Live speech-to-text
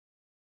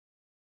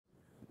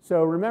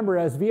So remember,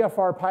 as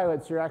VFR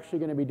pilots, you're actually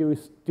going to be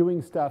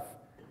doing stuff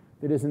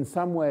that is in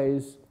some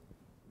ways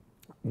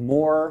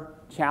more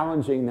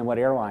challenging than what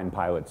airline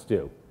pilots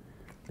do,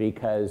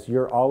 because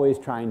you're always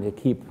trying to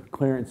keep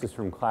clearances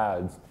from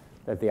clouds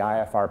that the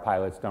IFR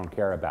pilots don't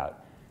care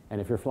about. And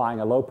if you're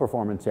flying a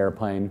low-performance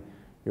airplane,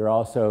 you're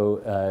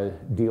also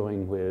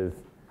dealing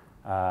with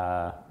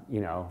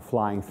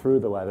flying through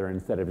the weather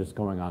instead of just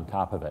going on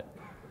top of it.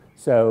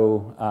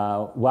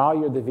 So while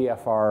you're the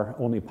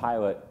VFR-only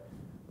pilot,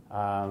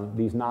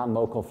 these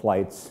non-local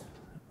flights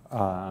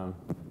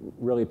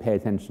really pay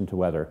attention to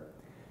weather.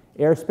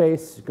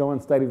 Airspace, go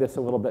and study this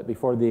a little bit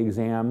before the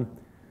exam.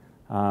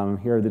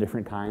 Here are the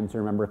different kinds.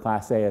 Remember,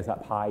 Class A is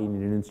up high, you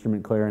need an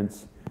instrument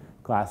clearance.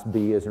 Class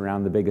B is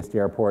around the biggest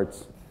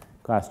airports.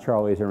 Class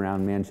Charlie is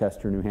around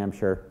Manchester, New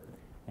Hampshire.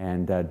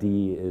 And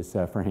D is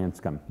for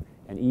Hanscom.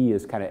 And E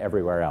is kind of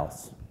everywhere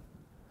else.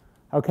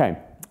 Okay,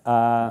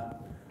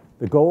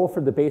 the goal for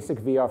the basic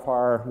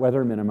VFR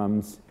weather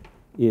minimums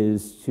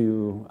is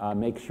to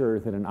make sure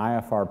that an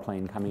IFR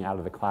plane coming out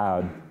of the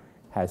cloud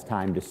has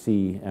time to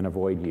see and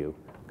avoid you.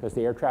 Because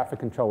the air traffic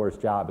controller's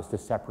job is to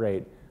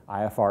separate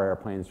IFR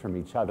airplanes from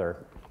each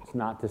other. It's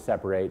not to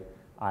separate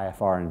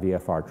IFR and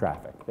VFR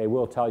traffic. They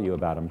will tell you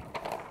about them,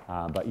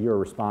 but you're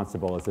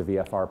responsible as a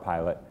VFR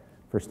pilot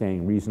for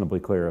staying reasonably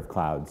clear of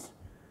clouds.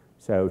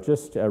 So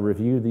just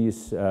review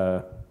these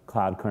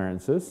cloud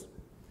clearances.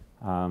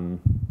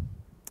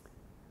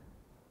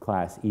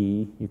 Class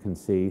E, you can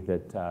see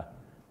that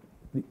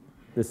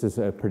this is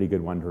a pretty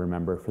good one to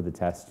remember for the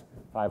test.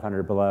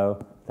 500 below,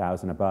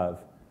 1,000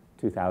 above,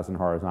 2,000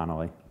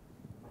 horizontally.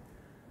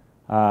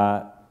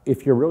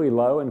 If you're really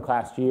low in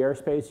Class G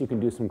airspace, you can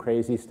do some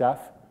crazy stuff.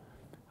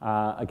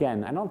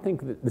 Again, I don't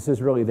think that this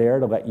is really there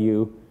to let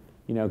you,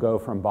 go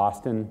from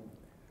Boston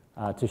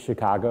to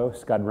Chicago,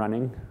 scud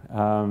running,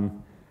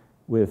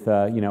 with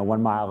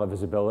 1 mile of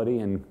visibility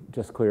and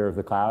just clear of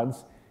the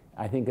clouds.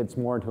 I think it's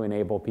more to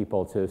enable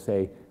people to,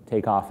 say,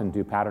 take off and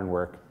do pattern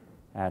work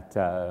at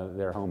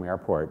their home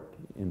airport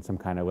in some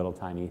kind of little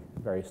tiny,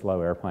 very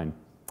slow airplane.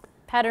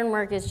 Pattern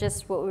work is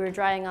just what we were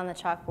drawing on the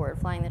chalkboard,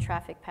 flying the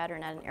traffic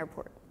pattern at an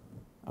airport.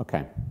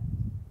 Okay.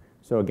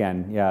 So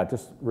again, yeah,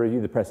 just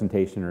review the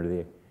presentation or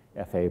the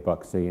FAA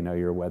book so you know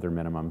your weather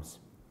minimums.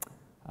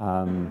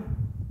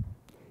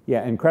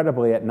 Yeah,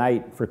 incredibly at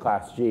night for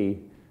Class G,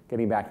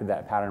 getting back to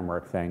that pattern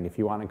work thing, if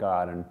you want to go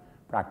out and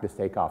practice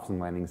takeoffs and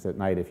landings at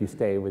night, if you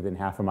stay within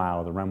half a mile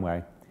of the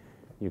runway,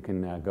 you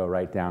can go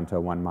right down to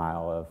 1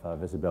 mile of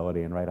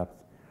visibility and right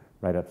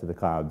up to the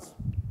clouds.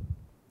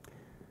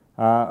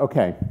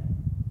 Okay,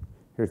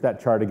 here's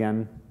that chart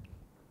again.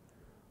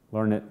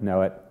 Learn it,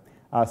 know it.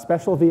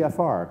 Special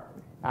VFR.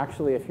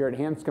 Actually, if you're at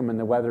Hanscom and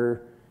the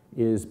weather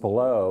is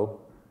below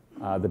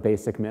the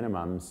basic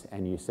minimums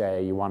and you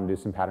say you want to do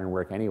some pattern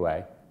work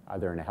anyway,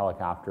 either in a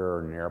helicopter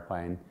or in an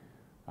airplane,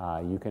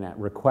 you can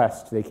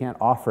request, they can't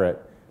offer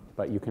it,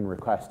 but you can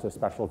request a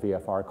special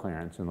VFR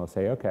clearance, and they'll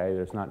say, okay,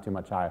 there's not too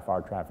much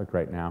IFR traffic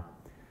right now,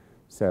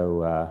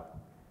 so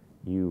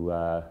you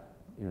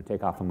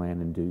take off and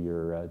land and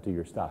do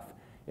your stuff.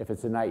 If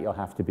it's at night, you'll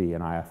have to be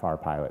an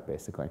IFR pilot,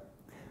 basically.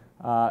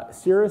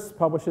 Cirrus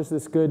publishes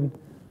this good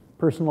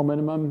personal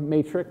minimum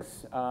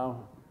matrix.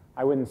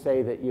 I wouldn't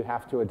say that you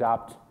have to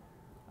adopt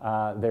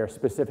their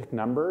specific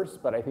numbers,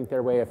 but I think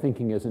their way of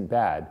thinking isn't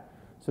bad.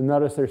 So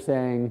notice they're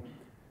saying,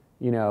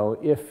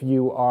 if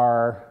you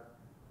are,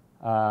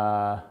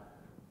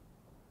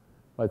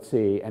 let's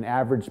see, an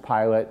average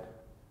pilot,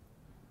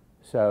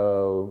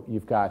 so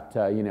you've got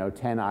 10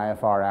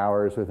 IFR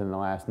hours within the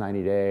last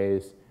 90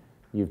 days,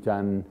 you've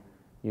done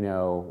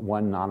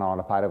 1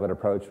 non-autopilot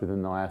approach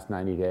within the last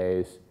 90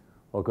 days,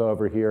 we'll go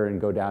over here and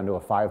go down to a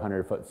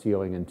 500-foot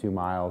ceiling and 2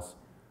 miles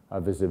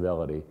of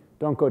visibility.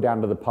 Don't go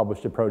down to the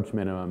published approach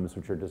minimums,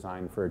 which are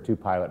designed for a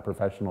 2-pilot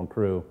professional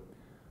crew,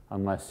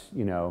 unless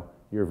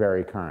you're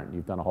very current.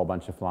 You've done a whole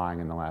bunch of flying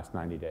in the last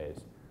 90 days.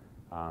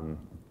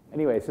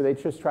 Anyway, so they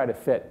just try to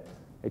fit.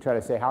 They try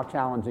to say, how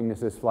challenging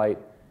is this flight?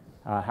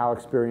 How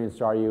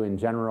experienced are you in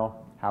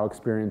general? How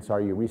experienced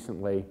are you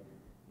recently?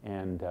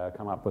 And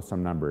come up with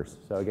some numbers.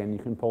 So again, you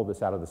can pull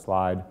this out of the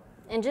slide.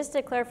 And just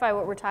to clarify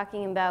what we're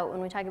talking about when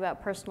we talk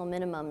about personal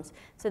minimums,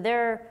 so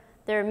there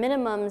are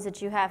minimums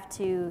that you have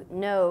to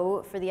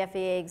know for the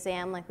FAA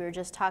exam, like we were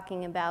just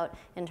talking about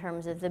in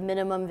terms of the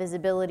minimum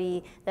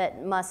visibility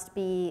that must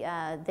be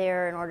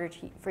there in order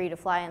for you to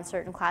fly in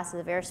certain classes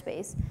of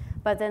airspace.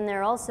 But then there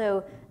are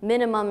also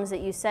minimums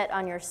that you set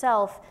on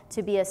yourself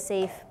to be a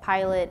safe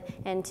pilot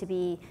and to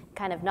be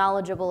kind of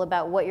knowledgeable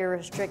about what your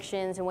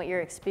restrictions and what your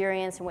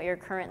experience and what your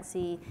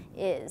currency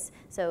is.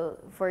 So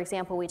for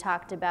example, we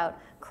talked about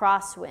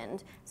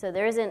crosswind. So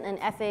there isn't an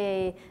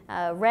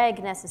FAA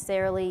reg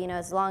necessarily,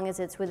 as long as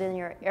it's within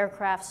your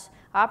aircraft's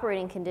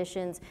operating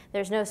conditions,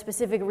 there's no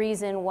specific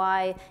reason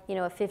why, you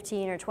know, a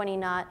 15 or 20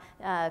 knot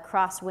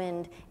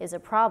crosswind is a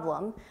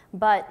problem,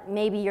 but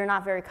maybe you're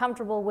not very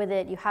comfortable with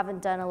it, you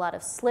haven't done a lot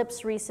of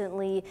slips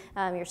recently,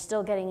 you're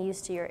still getting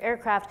used to your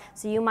aircraft,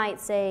 so you might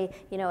say,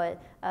 you know,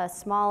 a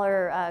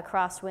smaller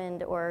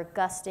crosswind or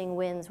gusting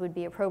winds would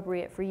be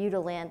appropriate for you to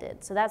land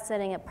it. So that's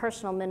setting a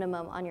personal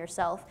minimum on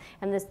yourself,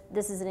 and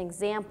this is an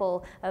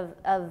example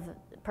of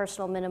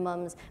personal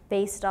minimums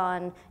based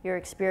on your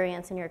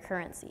experience and your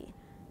currency.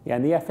 Yeah,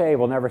 and the FAA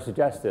will never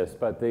suggest this,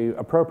 but the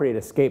appropriate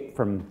escape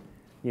from,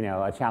 you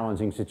know, a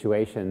challenging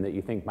situation that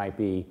you think might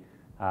be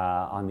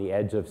on the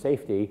edge of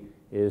safety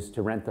is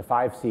to rent the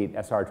 5-seat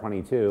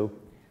SR-22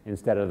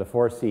 instead of the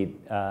 4-seat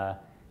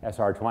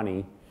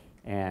SR-20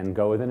 and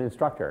go with an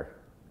instructor.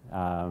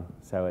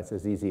 So it's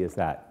as easy as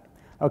that.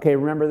 Okay,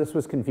 remember this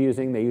was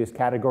confusing. They used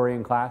category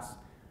and class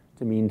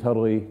to mean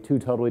two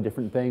totally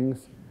different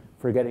things.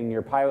 For getting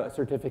your pilot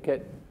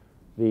certificate,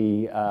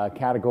 the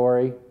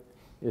category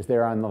is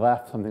there on the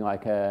left, something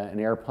like an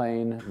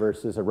airplane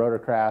versus a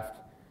rotorcraft,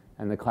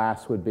 and the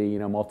class would be, you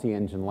know,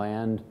 multi-engine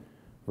land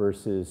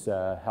versus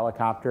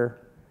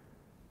helicopter.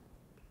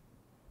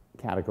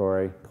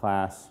 Category,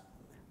 class.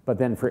 But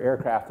then for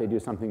aircraft, they do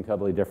something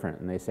totally different,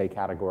 and they say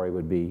category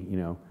would be, you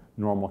know,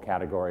 normal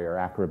category or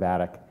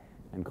acrobatic,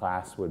 and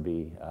class would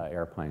be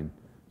airplane.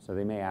 So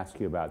they may ask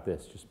you about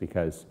this just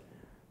because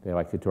they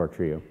like to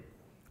torture you.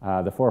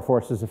 The 4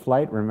 forces of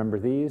flight, remember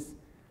these?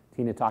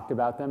 Tina talked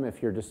about them.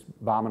 If you're just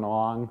bombing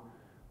along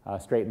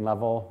straight and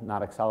level,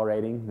 not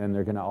accelerating, then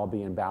they're going to all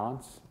be in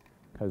balance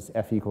because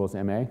F equals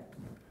ma.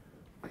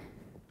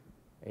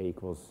 A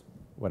equals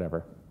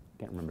whatever.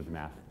 Can't remember the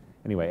math.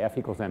 Anyway, F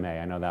equals ma,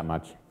 I know that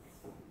much.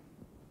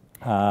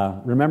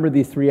 Remember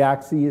these 3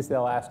 axes?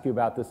 They'll ask you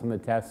about this on the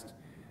test,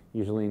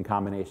 usually in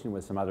combination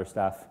with some other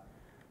stuff.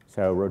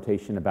 So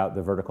rotation about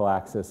the vertical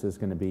axis is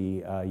going to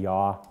be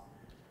yaw.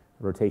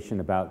 Rotation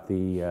about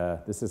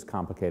the, this is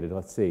complicated,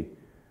 let's see.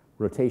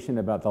 Rotation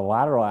about the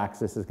lateral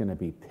axis is going to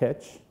be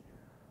pitch.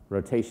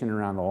 Rotation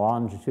around the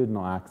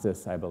longitudinal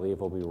axis, I believe,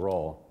 will be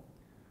roll.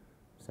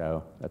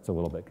 So that's a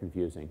little bit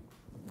confusing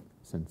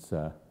since,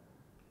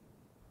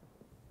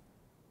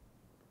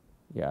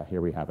 yeah,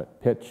 here we have it.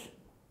 Pitch,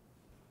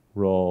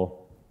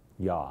 roll,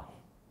 yaw.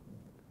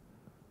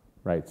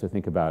 Right, so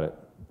think about it.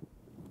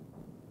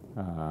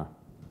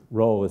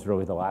 Roll is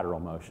really the lateral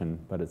motion,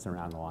 but it's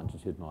around the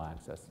longitudinal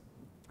axis.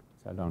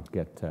 So don't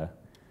get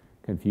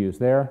confused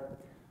there.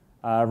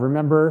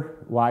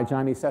 Remember why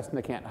Johnny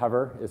Cessna can't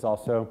hover is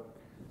also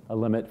a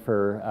limit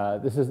for,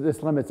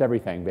 this limits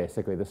everything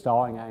basically. The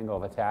stalling angle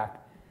of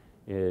attack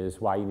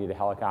is why you need a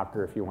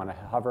helicopter if you want to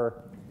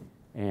hover,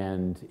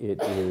 and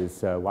it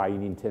is why you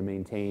need to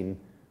maintain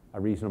a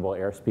reasonable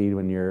airspeed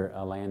when you're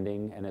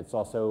landing, and it's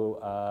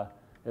also,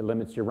 it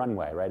limits your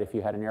runway, right? If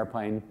you had an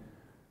airplane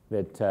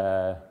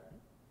that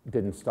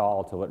didn't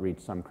stall till it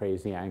reached some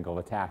crazy angle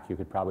of attack, you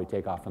could probably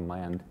take off and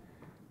land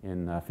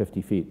in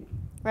 50 feet.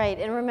 Right,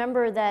 and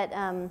remember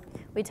that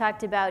we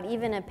talked about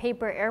even a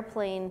paper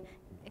airplane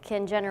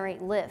can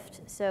generate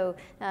lift. So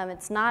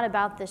it's not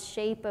about the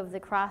shape of the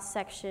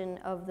cross-section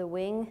of the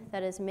wing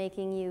that is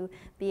making you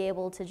be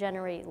able to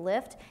generate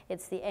lift.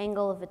 It's the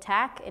angle of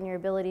attack and your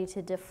ability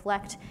to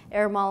deflect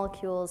air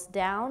molecules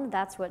down.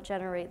 That's what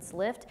generates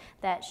lift.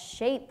 That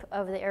shape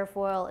of the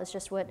airfoil is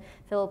just what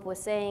Philip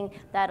was saying.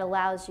 That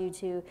allows you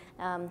to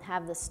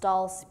have the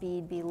stall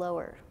speed be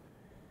lower.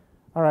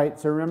 All right,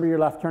 so remember your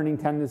left turning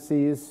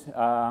tendencies.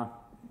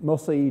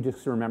 Mostly you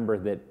just remember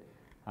that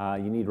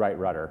you need right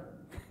rudder.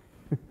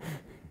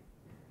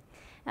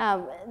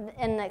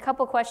 And a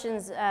couple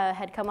questions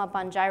had come up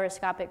on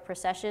gyroscopic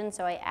precession,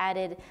 so I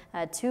added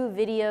 2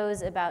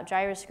 videos about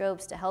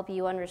gyroscopes to help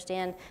you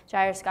understand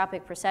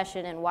gyroscopic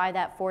precession and why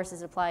that force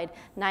is applied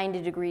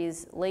 90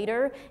 degrees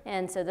later.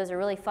 And so those are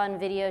really fun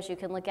videos you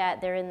can look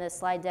at. They're in the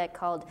slide deck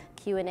called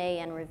Q&A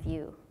and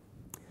Review.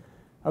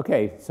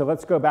 Okay, so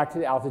let's go back to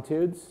the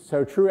altitudes.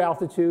 So true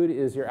altitude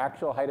is your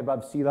actual height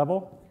above sea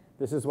level.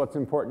 This is what's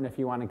important if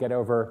you want to get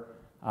over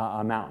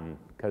a mountain,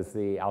 because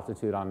the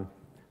altitude on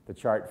the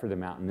chart for the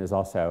mountain is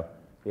also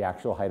the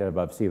actual height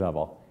above sea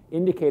level.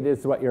 Indicated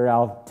is what your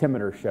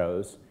altimeter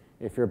shows.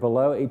 If you're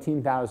below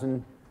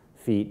 18,000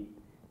 feet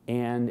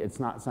and it's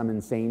not some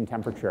insane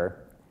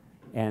temperature,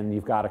 and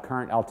you've got a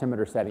current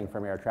altimeter setting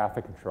from air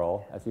traffic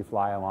control, as you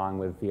fly along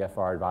with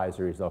VFR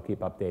advisories, they'll keep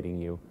updating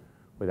you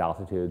with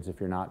altitudes. If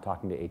you're not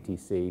talking to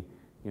ATC,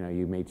 you know,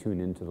 you may tune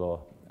into the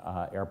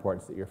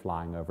airports that you're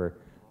flying over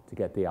to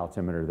get the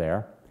altimeter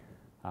there.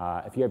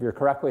 If you have your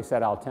correctly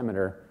set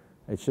altimeter,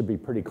 it should be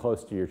pretty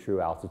close to your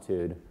true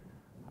altitude,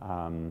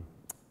 and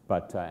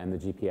the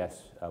GPS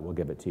will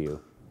give it to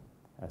you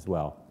as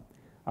well.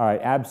 All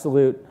right,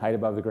 absolute height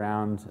above the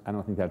ground. I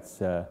don't think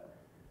that's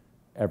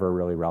ever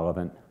really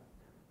relevant.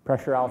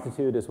 Pressure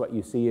altitude is what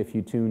you see if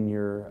you tune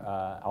your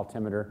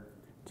altimeter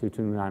to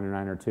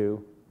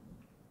 29902.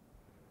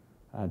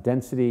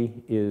 Density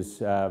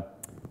is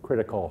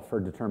critical for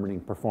determining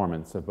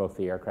performance of both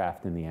the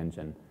aircraft and the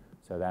engine.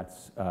 So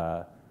that's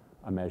a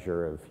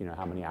measure of, you know,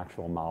 how many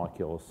actual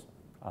molecules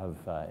of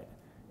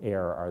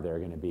air are there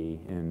going to be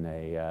in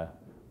a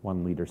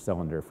 1-liter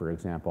cylinder, for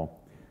example.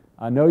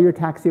 Know your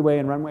taxiway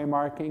and runway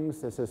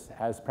markings. This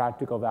has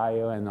practical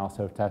value and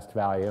also test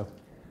value.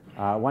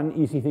 One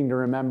easy thing to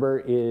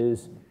remember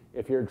is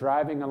if you're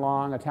driving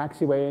along a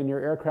taxiway in your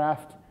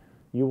aircraft,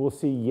 you will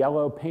see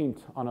yellow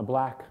paint on a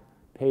black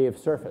paved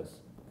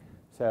surface.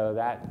 So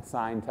that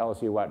sign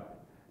tells you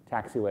what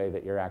taxiway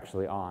that you're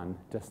actually on,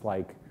 just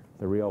like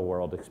the real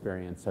world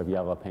experience of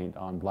yellow paint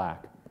on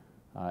black.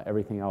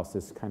 Everything else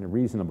is kind of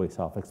reasonably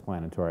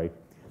self-explanatory.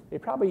 They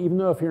probably, even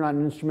though if you're not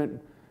an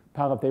instrument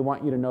pilot, they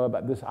want you to know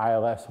about this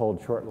ILS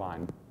hold short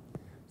line.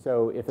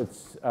 So if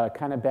it's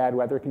kind of bad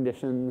weather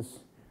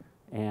conditions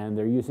and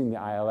they're using the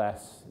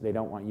ILS, they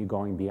don't want you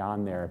going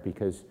beyond there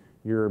because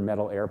your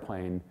metal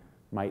airplane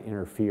might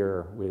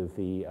interfere with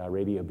the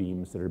radio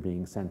beams that are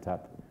being sent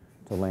up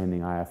to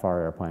landing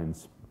IFR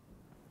airplanes.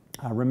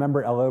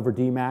 Remember L over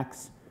D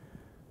max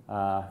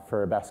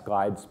for best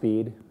glide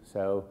speed.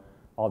 So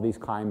all these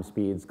climb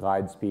speeds,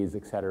 glide speeds,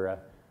 et cetera,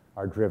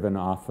 are driven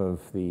off of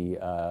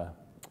the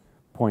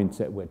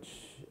points at which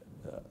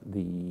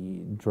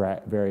the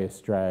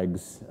various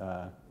drags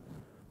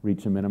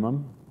reach a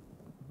minimum,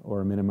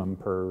 or a minimum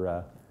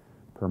per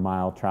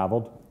mile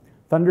traveled.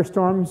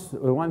 Thunderstorms,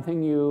 the one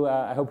thing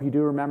I hope you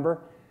do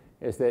remember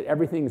is that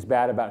everything's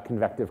bad about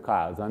convective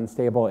clouds.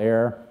 Unstable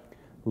air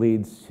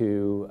leads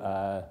to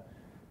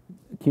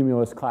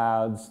cumulus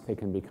clouds. They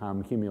can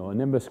become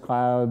cumulonimbus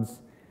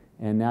clouds.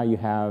 And now you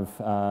have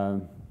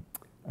a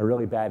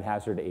really bad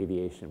hazard to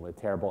aviation with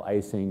terrible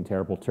icing,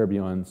 terrible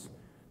turbulence,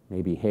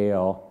 maybe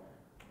hail.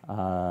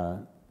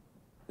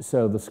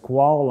 So the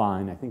squall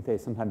line, I think they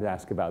sometimes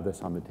ask about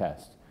this on the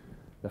test,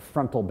 the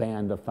frontal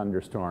band of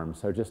thunderstorms.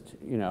 So just,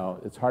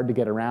 it's hard to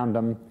get around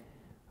them.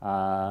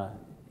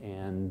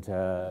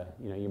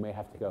 You may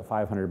have to go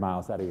 500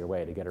 miles out of your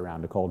way to get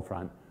around a cold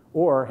front,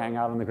 or hang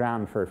out on the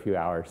ground for a few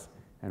hours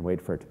and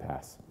wait for it to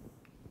pass.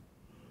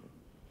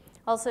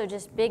 Also,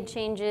 just big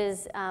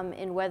changes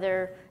in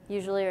weather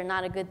usually are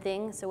not a good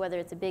thing. So whether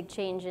it's a big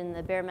change in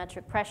the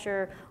barometric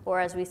pressure, or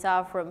as we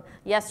saw from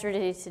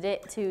yesterday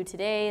to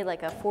today,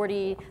 like a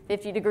 40,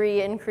 50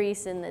 degree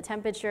increase in the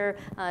temperature,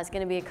 it's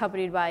going to be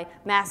accompanied by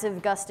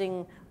massive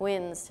gusting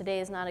winds. Today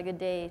is not a good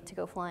day to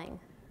go flying.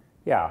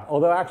 Yeah,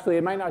 although actually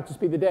it might not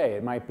just be the day.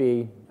 It might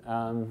be,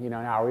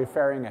 now we're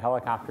ferrying a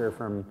helicopter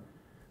from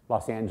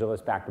Los Angeles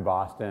back to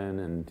Boston,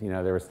 and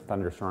there was a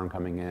thunderstorm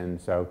coming in,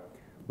 so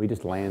we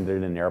just landed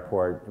in an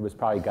airport. It was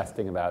probably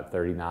gusting about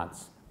 30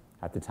 knots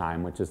at the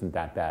time, which isn't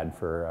that bad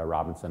for a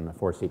Robinson, a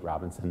 4-seat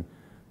Robinson.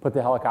 Put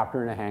the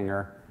helicopter in a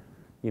hangar.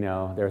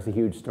 There was a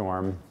huge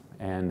storm,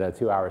 and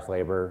 2 hours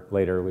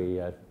later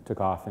we took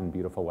off in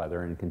beautiful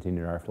weather and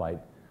continued our flight.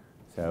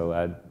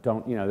 So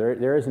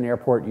there is an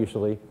airport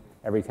usually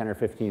every 10 or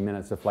 15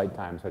 minutes of flight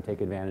time, so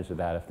take advantage of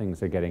that if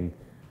things are getting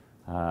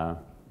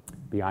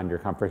beyond your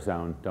comfort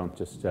zone. Don't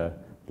just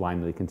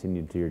blindly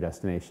continue to your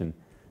destination.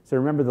 So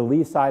remember, the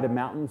lee side of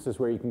mountains is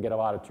where you can get a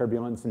lot of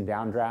turbulence and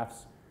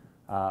downdrafts.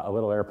 A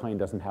little airplane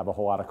doesn't have a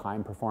whole lot of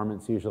climb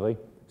performance usually,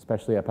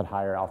 especially up at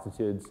higher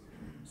altitudes.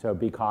 So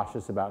be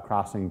cautious about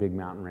crossing big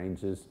mountain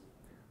ranges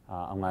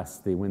unless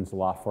the winds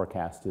aloft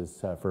forecast is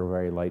for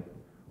very light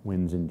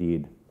winds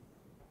indeed.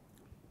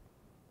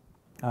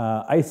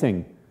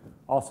 Icing,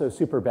 also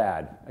super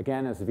bad.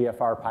 Again, as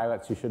VFR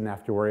pilots, you shouldn't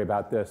have to worry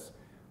about this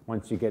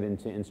once you get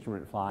into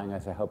instrument flying,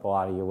 as I hope a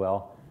lot of you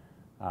will.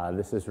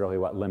 This is really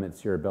what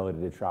limits your ability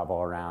to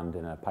travel around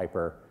in a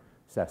Piper,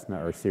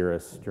 Cessna, or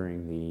Cirrus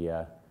during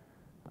the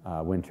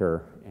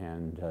winter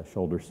and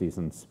shoulder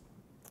seasons.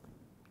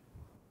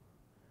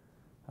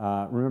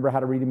 Remember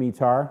how to read a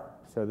METAR.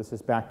 So this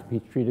is back to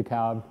Peachtree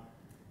DeKalb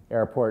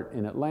Airport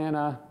in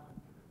Atlanta.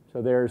 So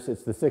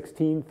it's the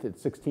 16th,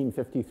 it's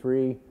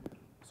 16:53,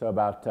 so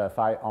about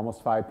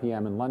almost 5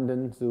 p.m. in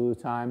London, Zulu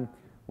time.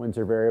 Winds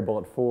are variable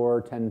at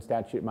 4, 10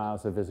 statute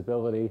miles of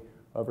visibility.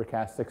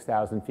 Overcast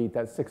 6,000 feet.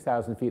 That's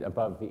 6,000 feet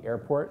above the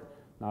airport,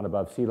 not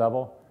above sea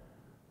level.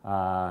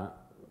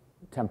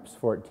 Temps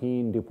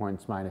 14, dew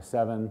points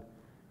 -7,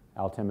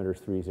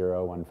 altimeter's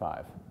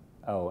 3015.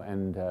 Oh,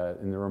 and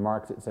in the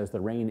remarks it says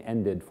the rain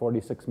ended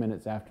 46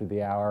 minutes after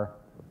the hour.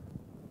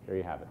 There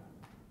you have it.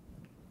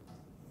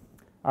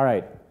 All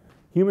right,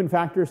 human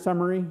factor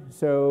summary.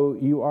 So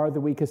you are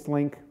the weakest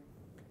link,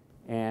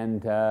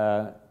 and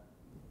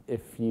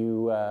if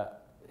you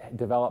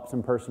develop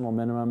some personal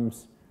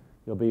minimums,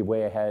 you'll be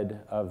way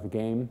ahead of the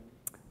game.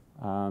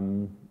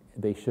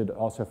 They should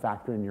also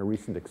factor in your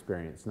recent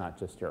experience, not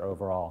just your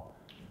overall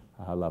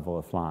level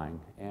of flying.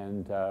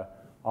 And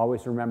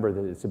always remember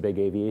that it's a big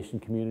aviation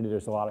community.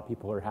 There's a lot of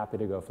people who are happy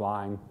to go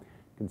flying.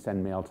 You can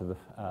send mail to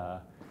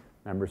the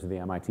members of the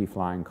MIT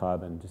Flying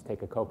Club and just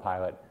take a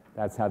co-pilot.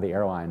 That's how the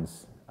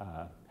airlines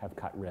have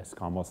cut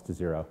risk almost to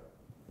zero.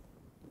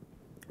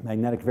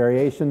 Magnetic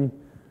variation.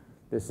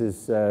 This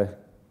is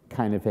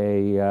kind of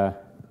a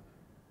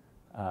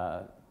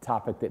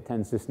topic that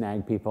tends to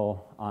snag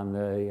people on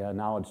the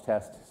knowledge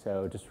test.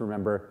 So just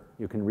remember,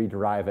 you can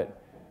rederive it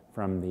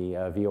from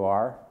the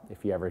VOR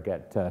if you ever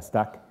get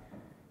stuck.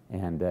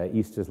 And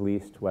east is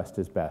least, west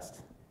is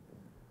best.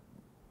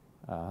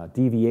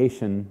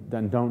 deviation,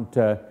 then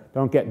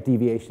don't get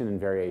deviation and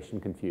variation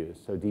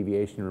confused. So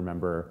deviation,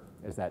 remember,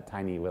 is that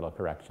tiny little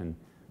correction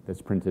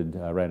that's printed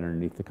right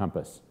underneath the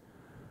compass.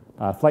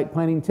 Flight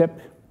planning tip,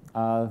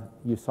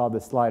 you saw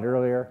this slide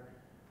earlier.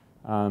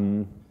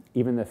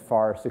 Even if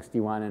FAR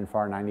 61 and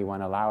FAR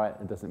 91 allow it,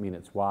 it doesn't mean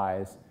it's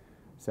wise.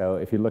 So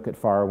if you look at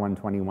FAR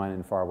 121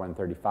 and FAR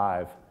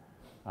 135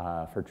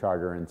 for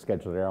charter and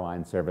scheduled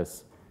airline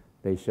service,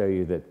 they show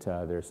you that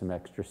there's some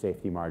extra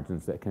safety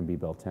margins that can be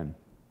built in.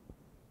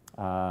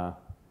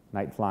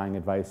 Night flying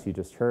advice you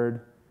just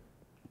heard.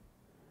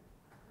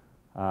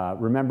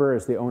 Remember,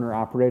 as the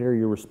owner-operator,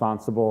 you're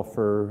responsible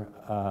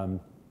for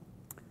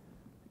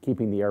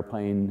keeping the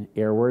airplane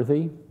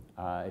airworthy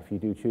if you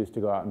do choose to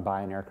go out and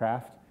buy an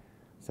aircraft.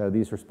 So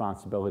these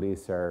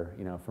responsibilities are,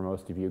 for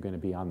most of you, going to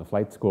be on the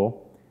flight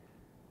school.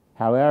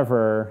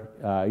 However,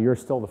 you're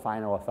still the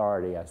final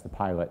authority as the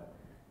pilot,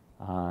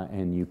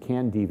 and you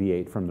can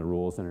deviate from the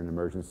rules in an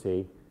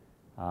emergency,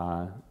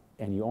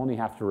 and you only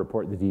have to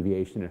report the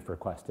deviation if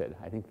requested.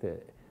 I think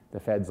the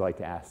feds like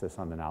to ask this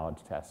on the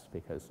knowledge test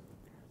because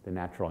the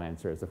natural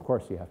answer is, of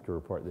course, you have to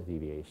report the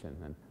deviation,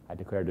 and I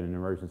declared it an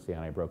emergency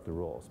and I broke the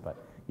rules, but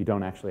you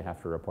don't actually have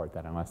to report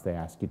that unless they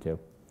ask you to.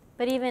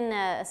 But even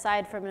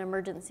aside from an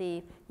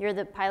emergency, you're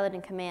the pilot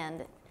in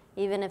command.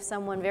 Even if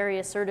someone very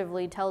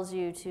assertively tells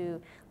you to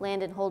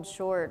land and hold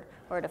short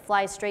or to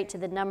fly straight to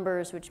the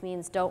numbers, which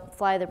means don't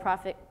fly the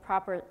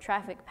proper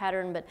traffic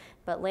pattern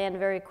but land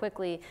very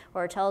quickly,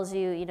 or tells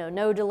you,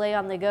 no delay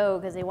on the go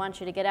because they want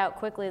you to get out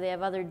quickly, they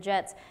have other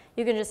jets,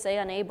 you can just say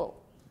unable.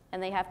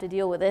 And they have to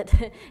deal with it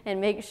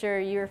and make sure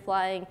you're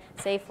flying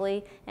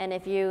safely. And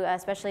if you,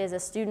 especially as a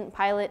student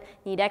pilot,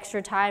 need extra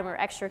time or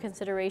extra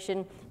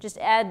consideration, just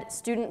add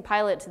student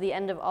pilot to the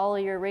end of all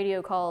of your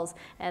radio calls,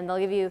 and they'll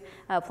give you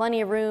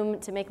plenty of room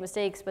to make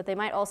mistakes, but they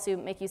might also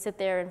make you sit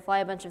there and fly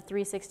a bunch of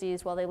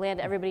 360s while they land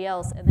everybody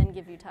else and then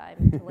give you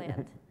time to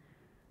land.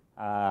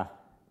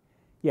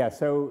 Yeah,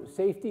 so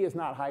safety is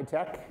not high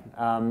tech.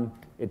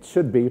 It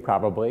should be,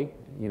 probably.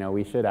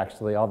 We should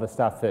actually, all the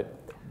stuff that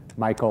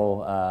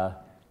Michael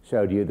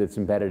showed you that's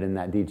embedded in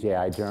that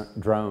DJI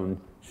drone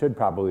should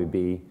probably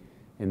be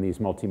in these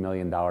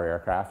multi-million-dollar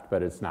aircraft,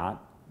 but it's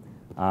not.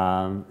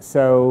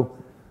 So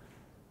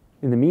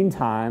in the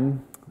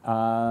meantime,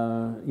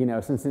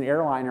 since an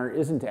airliner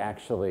isn't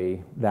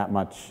actually that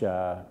much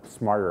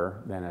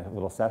smarter than a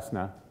little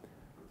Cessna,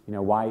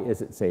 why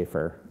is it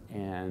safer?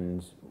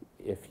 And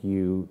if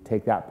you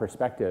take that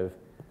perspective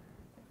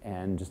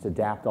and just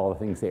adapt all the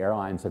things the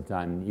airlines have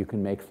done, you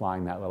can make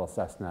flying that little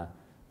Cessna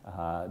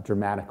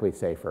dramatically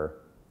safer.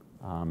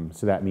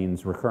 So that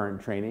means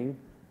recurrent training,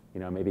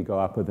 maybe go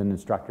up with an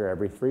instructor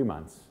every 3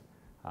 months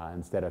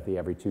instead of the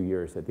every 2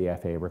 years that the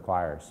FAA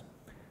requires.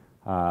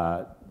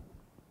 The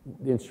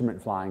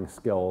instrument flying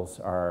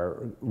skills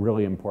are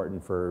really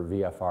important for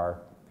VFR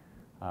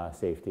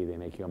safety. They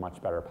make you a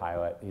much better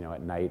pilot,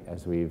 at night,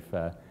 as we've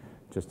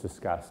just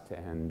discussed,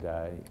 and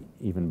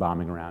even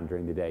bombing around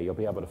during the day. You'll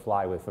be able to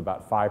fly with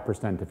about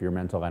 5% of your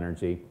mental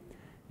energy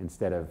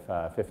instead of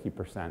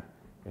 50%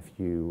 if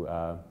you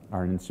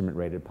are an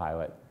instrument-rated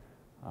pilot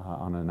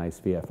on a nice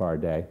VFR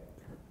day.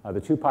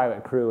 The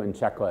two-pilot crew and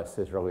checklist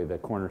is really the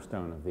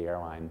cornerstone of the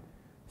airline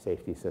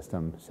safety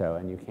system. So,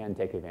 and you can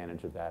take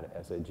advantage of that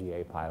as a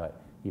GA pilot,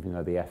 even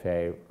though the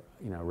FAA,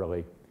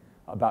 really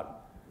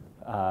about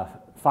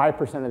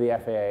 5% of the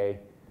FAA,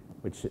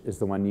 which is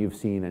the one you've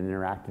seen and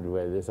interacted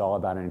with, is all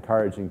about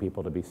encouraging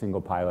people to be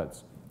single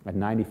pilots. And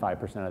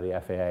 95% of the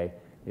FAA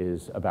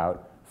is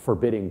about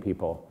forbidding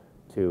people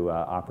to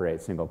operate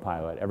single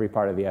pilot. Every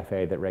part of the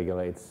FAA that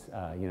regulates,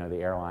 the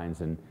airlines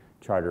and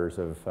charters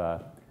of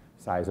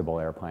sizable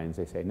airplanes,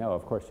 they say, no,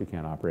 of course you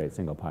can't operate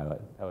single pilot.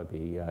 That would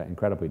be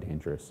incredibly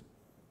dangerous.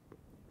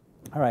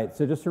 All right,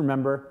 so just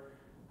remember,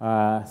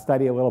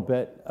 study a little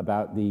bit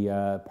about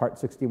the Part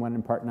 61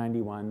 and Part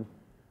 91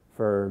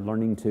 for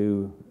learning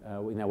to,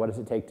 what does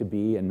it take to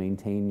be and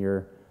maintain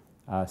your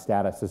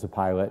status as a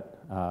pilot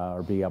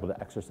or be able to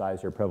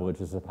exercise your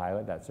privilege as a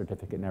pilot. That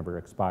certificate never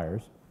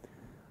expires.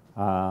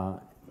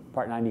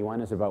 Part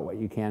 91 is about what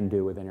you can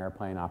do with an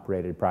airplane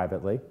operated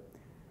privately.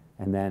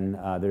 And then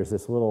there's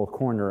this little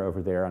corner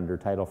over there under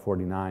Title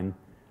 49,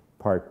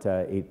 Part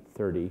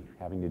 830,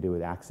 having to do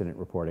with accident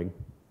reporting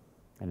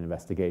and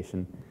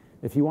investigation.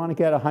 If you want to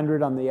get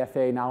 100 on the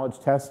FAA knowledge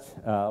test,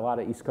 a lot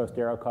of East Coast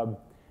Aero Club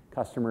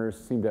customers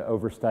seem to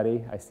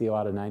overstudy. I see a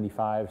lot of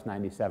 95s,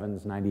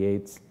 97s,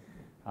 98s,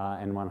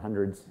 and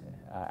 100s,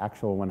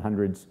 actual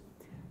 100s.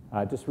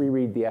 Just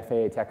reread the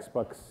FAA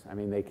textbooks. I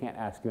mean, they can't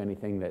ask you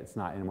anything that's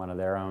not in one of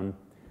their own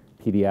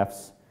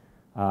PDFs.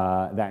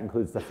 That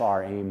includes the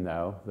FAR AIM,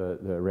 though,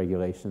 the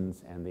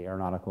regulations and the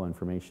Aeronautical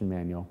Information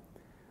Manual.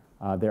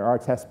 There are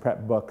test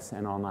prep books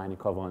and online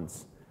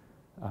equivalents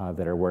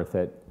that are worth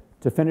it.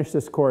 To finish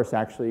this course,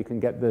 actually, you can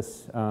get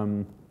this.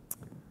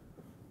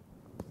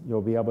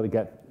 You'll be able to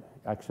get,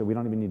 actually, we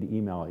don't even need to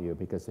email it you,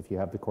 because if you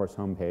have the course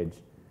homepage,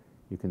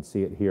 you can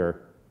see it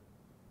here.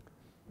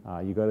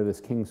 You go to this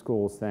King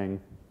Schools thing,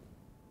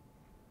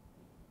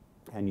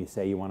 and you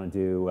say you want to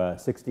do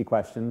 60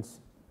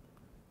 questions.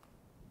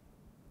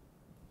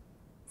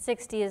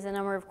 60 is the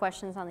number of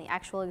questions on the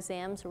actual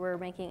exam, so we're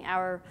making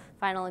our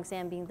final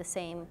exam being the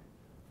same.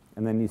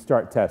 And then you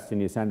start tests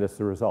and you send us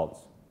the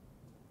results.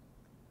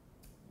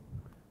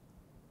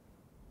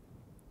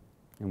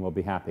 And we'll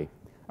be happy.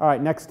 All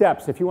right, next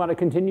steps. If you want to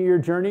continue your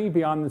journey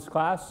beyond this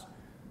class,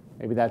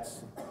 maybe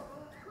that's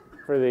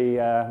for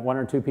the 1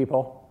 or 2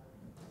 people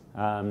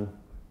And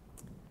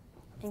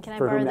can I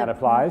for borrow whom that the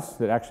applies,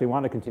 that actually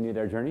want to continue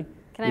their journey.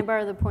 Can I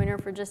borrow the pointer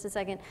for just a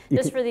second?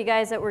 Just for the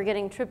guys that were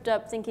getting tripped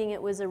up thinking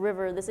it was a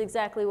river, this is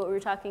exactly what we were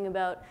talking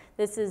about.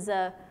 This is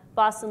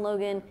Boston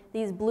Logan.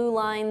 These blue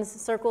lines,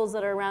 circles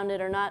that are around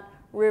it are not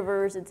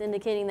rivers. It's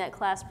indicating that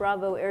Class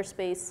Bravo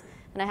airspace.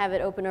 And I have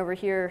it open over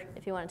here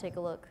if you want to take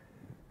a look.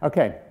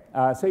 Okay,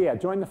 so yeah,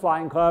 join the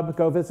flying club,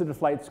 go visit a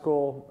flight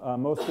school.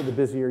 Most of the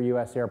busier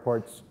US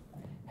airports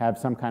have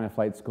some kind of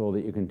flight school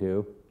that you can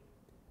do.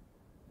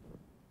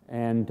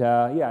 And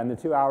yeah, in the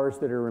 2 hours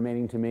that are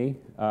remaining to me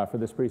for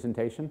this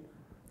presentation,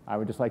 I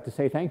would just like to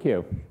say thank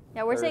you.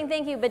 Yeah, we're saying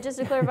thank you, but just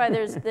to clarify,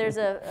 there's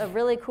a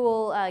really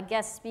cool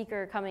guest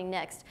speaker coming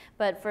next.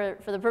 But for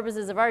the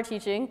purposes of our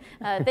teaching,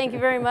 thank you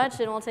very much,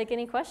 and we'll take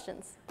any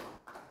questions.